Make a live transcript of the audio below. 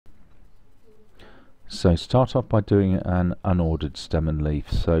So start off by doing an unordered stem and leaf.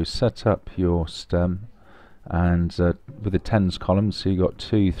 So set up your stem and with the tens column, so you got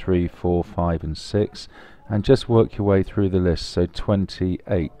 2, 3, 4, 5 and 6, and just work your way through the list. So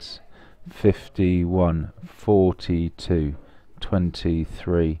 28, 51, 42,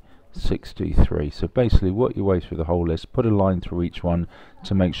 23, 63. So basically work your way through the whole list, put a line through each one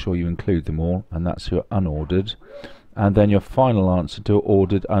to make sure you include them all, and that's your unordered. And then your final answer, do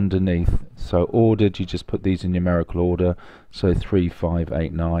ordered underneath. So ordered, you just put these in numerical order, so 3, 5,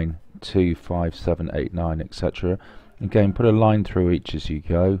 8, 9, 2, 5, 7, 8, 9, etc. Again, put a line through each as you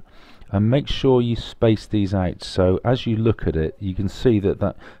go, and make sure you space these out, so as you look at it you can see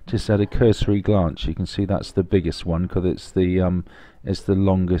that just at a cursory glance you can see that's the biggest one because it's the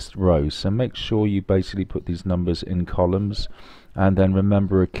longest row. So make sure you basically put these numbers in columns, and then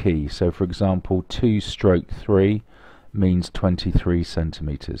remember a key. So for example, 2 stroke 3 means 23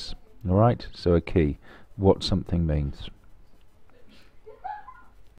 centimeters. Alright, so a key, what something means.